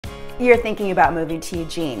You're thinking about moving to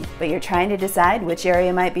Eugene, but you're trying to decide which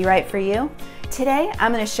area might be right for you? Today,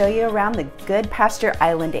 I'm going to show you around the Goodpasture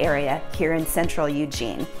Island area here in central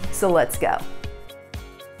Eugene. So let's go.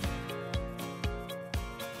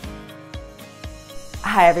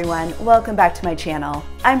 Hi everyone, welcome back to my channel.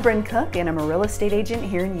 I'm Bryn and I'm a real estate agent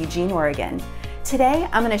here in Eugene, Oregon. Today,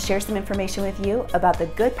 I'm going to share some information with you about the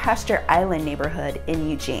Goodpasture Island neighborhood in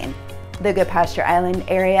Eugene. The Goodpasture Island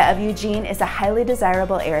area of Eugene is a highly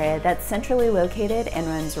desirable area that's centrally located and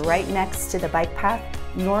runs right next to the bike path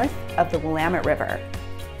north of the Willamette River.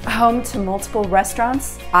 Home to multiple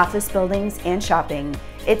restaurants, office buildings, and shopping,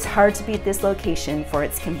 it's hard to beat this location for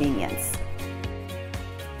its convenience.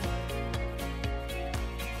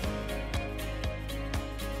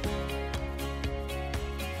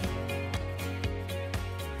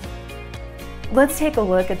 Let's take a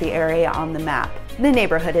look at the area on the map. The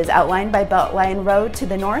neighborhood is outlined by Beltline Road to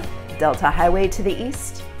the north, Delta Highway to the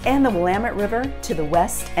east, and the Willamette River to the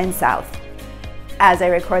west and south. As I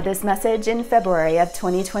record this message in February of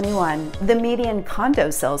 2021, the median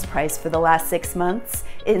condo sales price for the last 6 months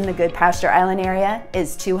in the Goodpasture Island area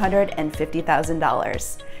is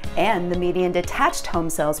 $250,000, and the median detached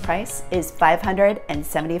home sales price is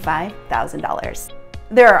 $575,000.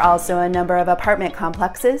 There are also a number of apartment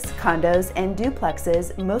complexes, condos, and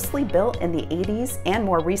duplexes mostly built in the 80s and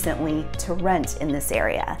more recently to rent in this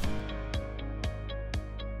area.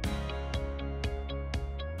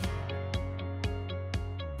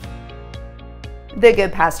 The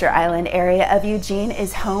Goodpasture Island area of Eugene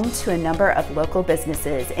is home to a number of local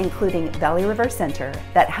businesses, including Valley River Center,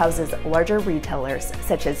 that houses larger retailers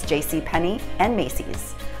such as JCPenney and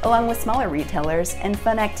Macy's, along with smaller retailers and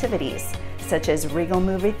fun activities such as Regal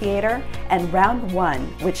Movie Theater and Round One,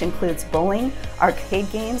 which includes bowling,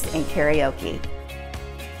 arcade games, and karaoke.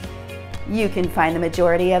 You can find the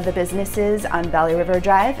majority of the businesses on Valley River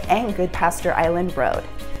Drive and Goodpasture Island Road.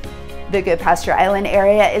 The Goodpasture Island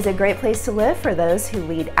area is a great place to live for those who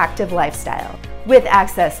lead active lifestyle, with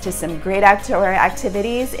access to some great outdoor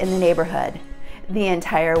activities in the neighborhood. The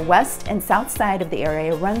entire west and south side of the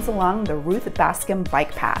area runs along the Ruth Bascom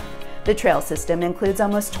bike path. The trail system includes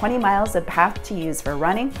almost 20 miles of path to use for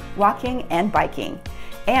running, walking, and biking.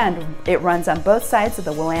 And it runs on both sides of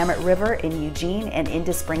the Willamette River in Eugene and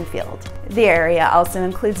into Springfield. The area also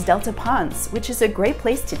includes Delta Ponds, which is a great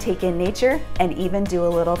place to take in nature and even do a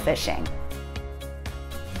little fishing.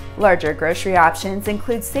 Larger grocery options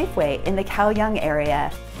include Safeway in the Cal Young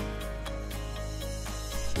area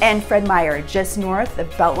and Fred Meyer just north of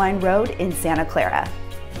Beltline Road in Santa Clara.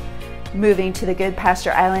 Moving to the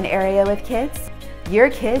Goodpasture Island area with kids? Your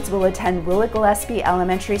kids will attend Willick Gillespie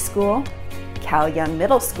Elementary School, Cal Young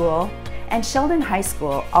Middle School, and Sheldon High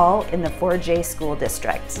School, all in the 4J school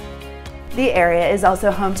district. The area is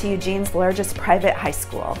also home to Eugene's largest private high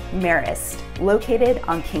school, Marist, located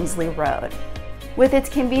on Kingsley Road. With its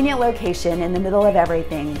convenient location in the middle of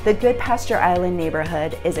everything, the Goodpasture Island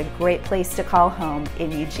neighborhood is a great place to call home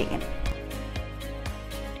in Eugene.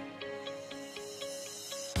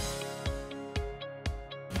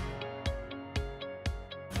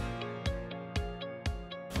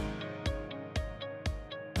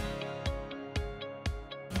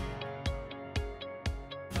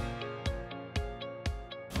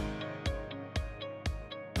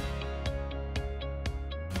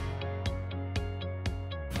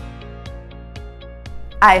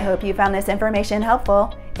 I hope you found this information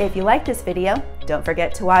helpful. If you liked this video, don't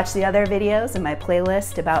forget to watch the other videos in my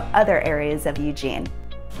playlist about other areas of Eugene.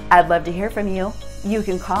 I'd love to hear from you. You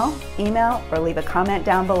can call, email, or leave a comment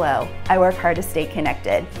down below. I work hard to stay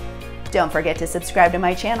connected. Don't forget to subscribe to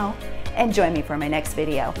my channel and join me for my next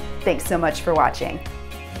video. Thanks so much for watching.